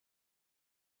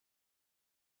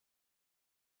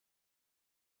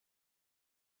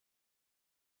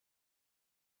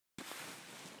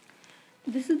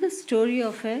This is the story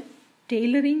of a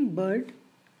tailoring bird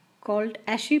called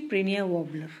Ashy Prinia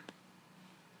Warbler.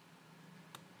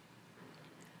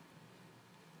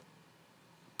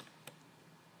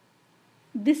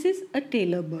 This is a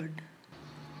tailor bird,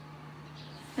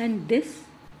 and this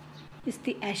is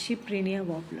the Ashy Prinia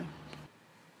Warbler.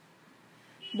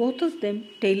 Both of them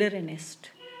tailor a nest.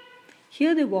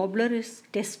 Here the warbler is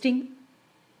testing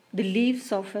the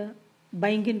leaves of a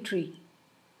banyan tree,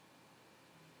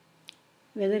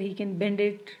 whether he can bend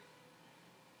it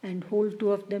and hold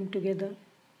two of them together.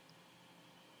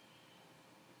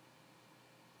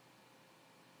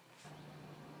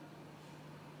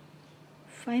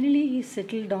 Finally, he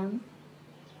settled on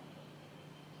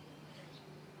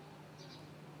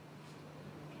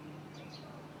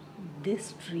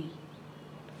this tree,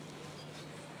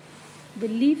 the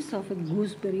leaves of a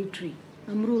gooseberry tree,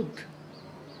 amrud,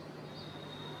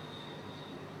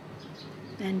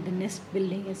 and the nest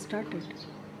building has started.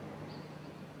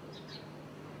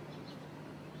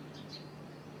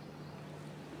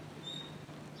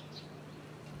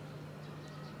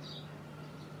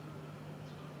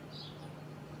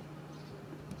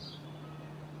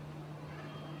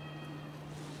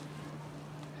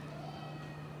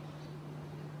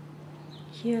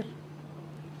 Here,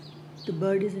 the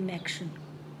bird is in action,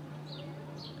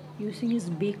 using his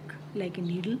beak like a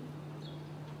needle,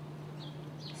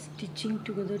 stitching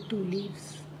together two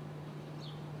leaves.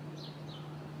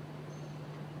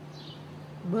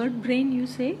 Bird brain, you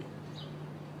say?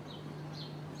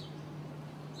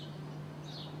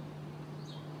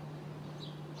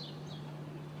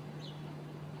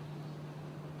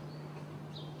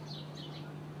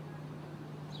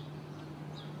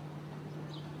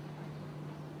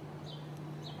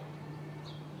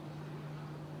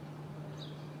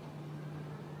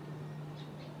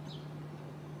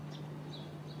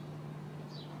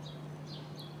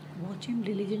 Watch him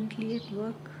diligently at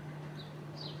work.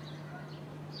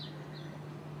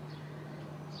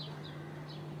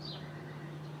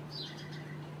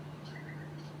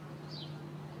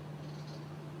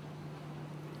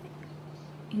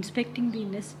 Inspecting the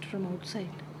nest from outside.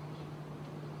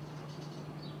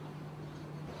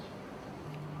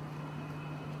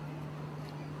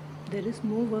 There is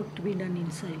more work to be done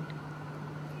inside.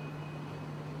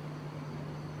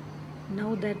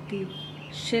 Now that the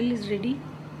shell is ready,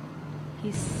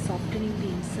 he's softening the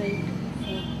inside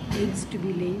for eggs to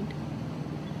be laid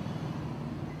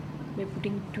by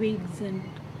putting twigs and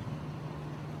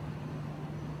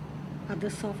other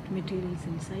soft materials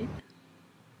inside.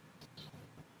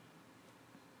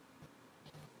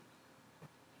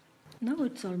 Now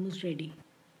it's almost ready.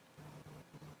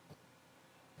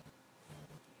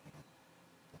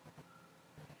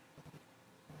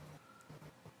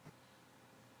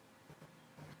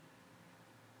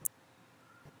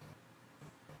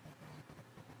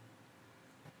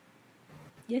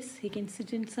 Yes, he can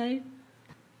sit inside,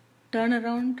 turn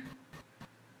around.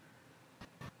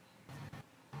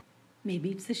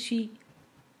 Maybe it's a she.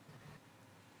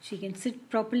 She can sit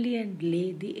properly and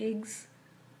lay the eggs.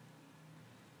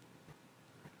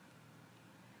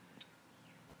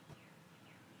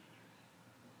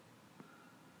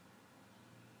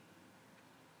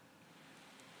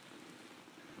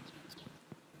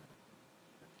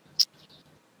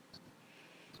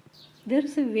 There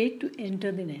is a way to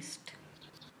enter the nest.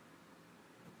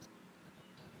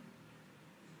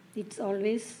 It's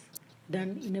always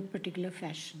done in a particular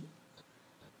fashion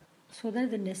so that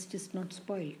the nest is not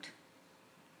spoiled.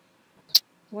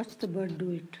 Watch the bird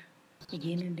do it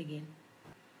again and again.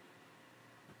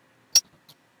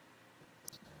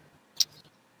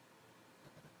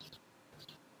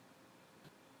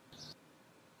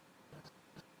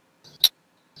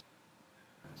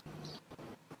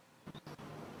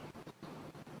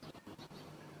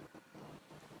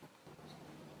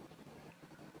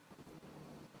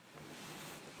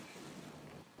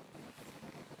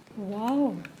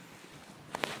 Wow!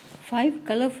 5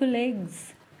 colorful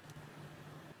eggs.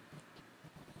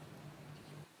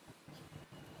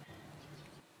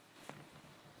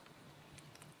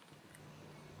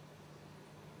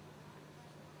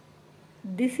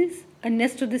 This is a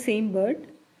nest of the same bird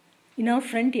in our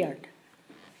front yard.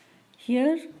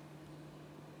 Here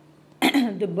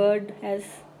the bird has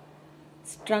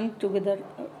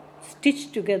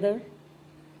stitched together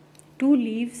two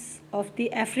leaves of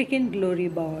the African glory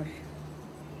bower.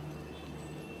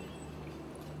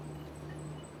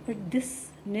 But this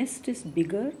nest is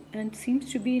bigger and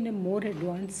seems to be in a more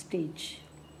advanced stage.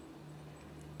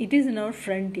 It is in our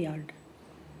front yard.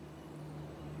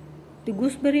 The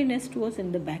gooseberry nest was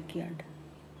in the backyard.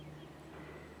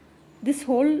 This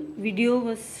whole video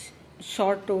was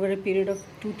shot over a period of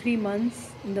 2-3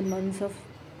 months in the months of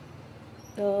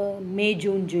May,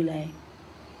 June, July.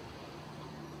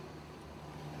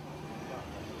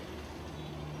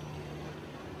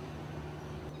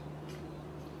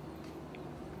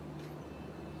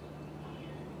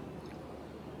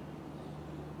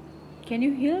 Can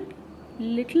you hear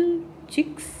little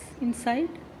chicks inside?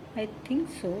 I think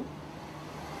so.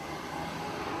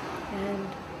 And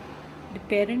the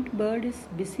parent bird is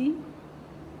busy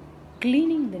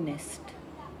cleaning the nest,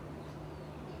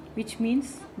 which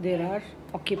means there are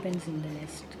occupants in the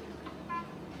nest.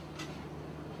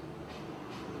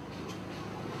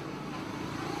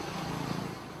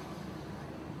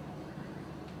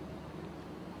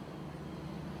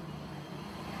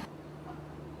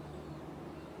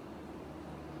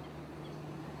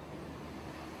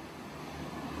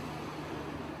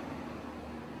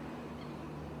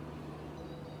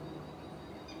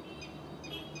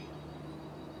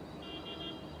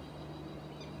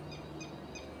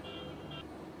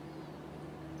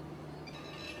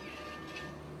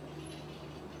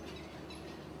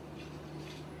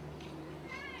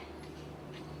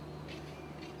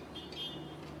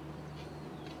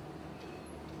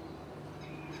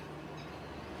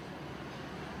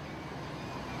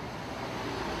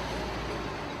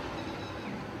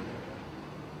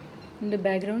 In the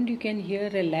background you can hear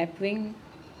a lapwing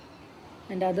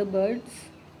and other birds,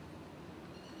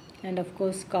 and of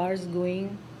course cars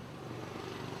going.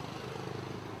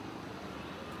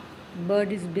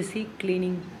 Bird is busy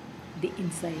cleaning the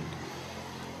inside.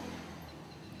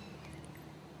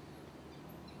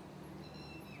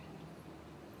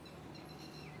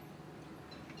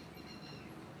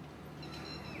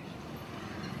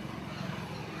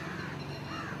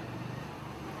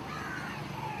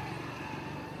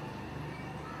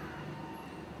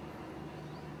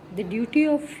 The duty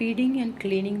of feeding and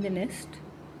cleaning the nest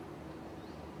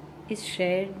is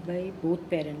shared by both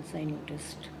parents, I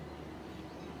noticed.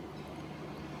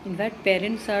 In fact,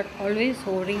 parents are always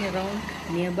hovering around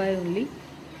nearby only,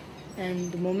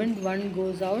 and the moment one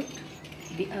goes out,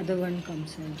 the other one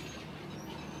comes in.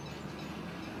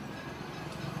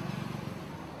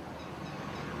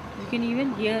 You can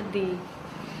even hear the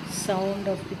sound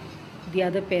of the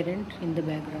other parent in the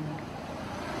background.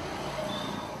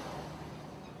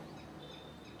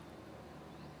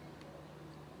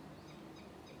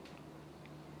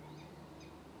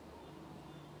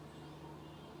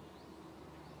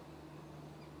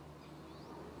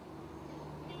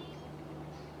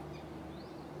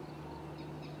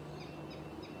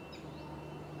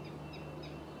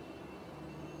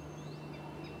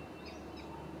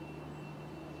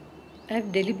 I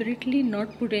have deliberately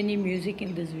not put any music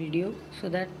in this video so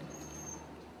that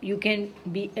you can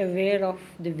be aware of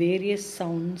the various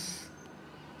sounds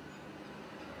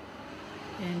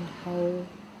and how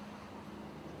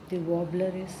the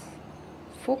warbler is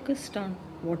focused on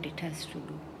what it has to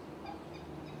do.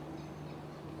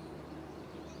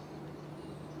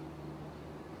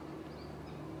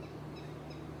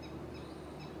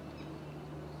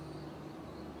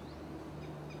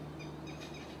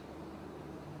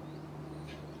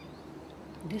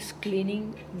 This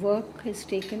cleaning work has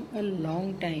taken a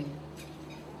long time.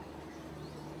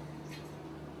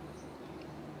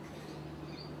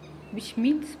 Which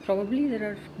means probably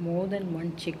there are more than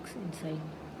one chicks inside.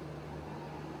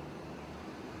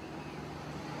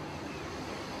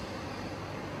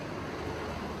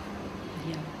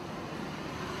 Yeah.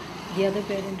 The other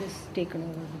parent has taken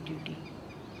over the duty.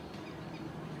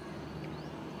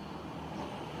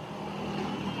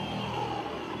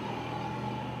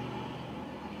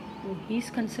 He's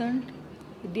concerned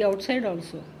with the outside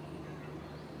also,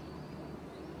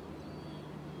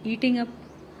 eating up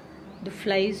the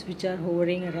flies which are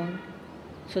hovering around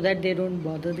so that they don't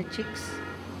bother the chicks.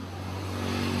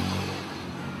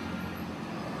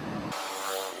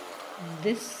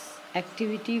 This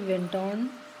activity went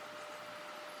on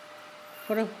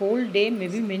for a whole day,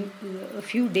 maybe a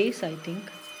few days I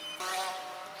think,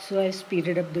 so I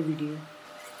speeded up the video.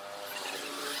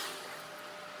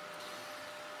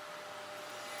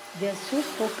 They are so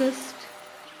focused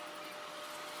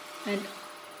and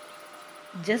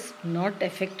just not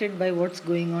affected by what's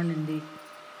going on in the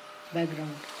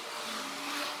background.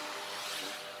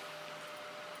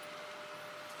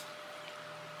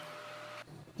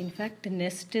 In fact, the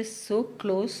nest is so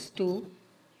close to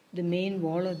the main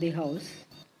wall of the house,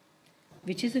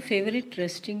 which is a favorite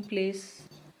resting place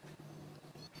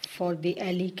for the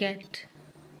alley cat.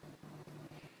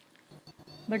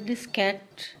 But this cat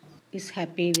is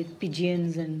happy with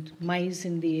pigeons and mice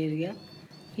in the area.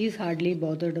 He is hardly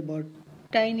bothered about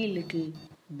tiny little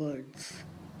birds.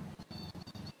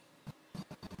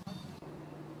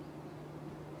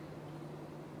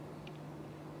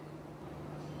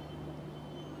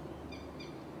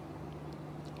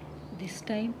 This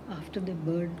time, after the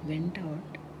bird went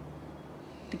out,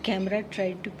 the camera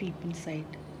tried to peep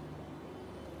inside.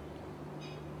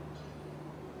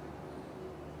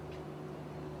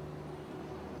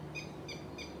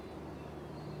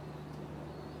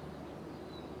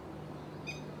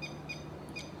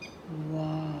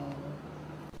 Wow,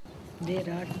 there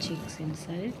are chicks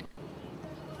inside,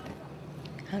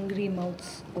 hungry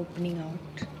mouths opening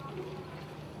out.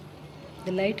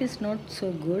 The light is not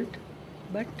so good,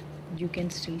 but you can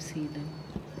still see them.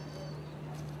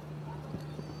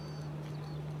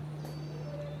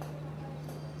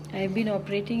 I have been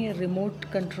operating a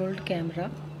remote controlled camera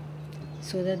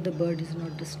so that the bird is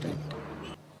not disturbed.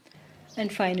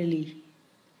 And finally,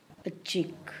 a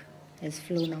chick has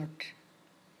flown out.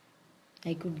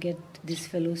 I could get this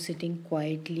fellow sitting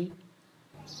quietly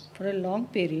for a long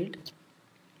period.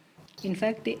 In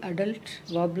fact, the adult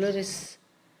warbler is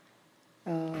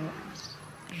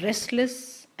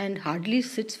restless and hardly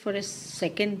sits for a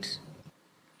second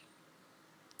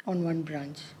on one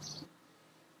branch.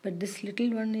 But this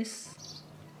little one is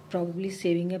probably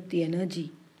saving up the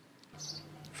energy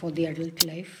for the adult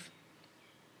life.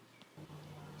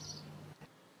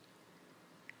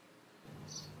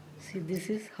 See, this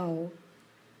is how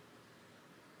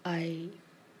I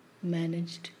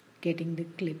managed getting the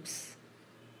clips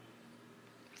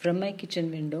from my kitchen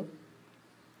window,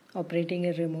 operating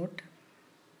a remote.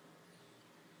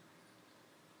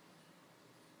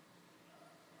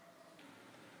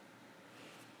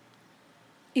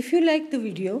 If you like the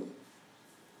video,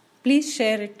 please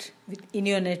share it in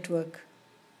your network.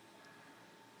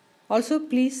 Also,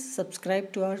 please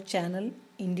subscribe to our channel,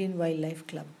 Indian Wildlife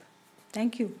Club.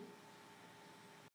 Thank you.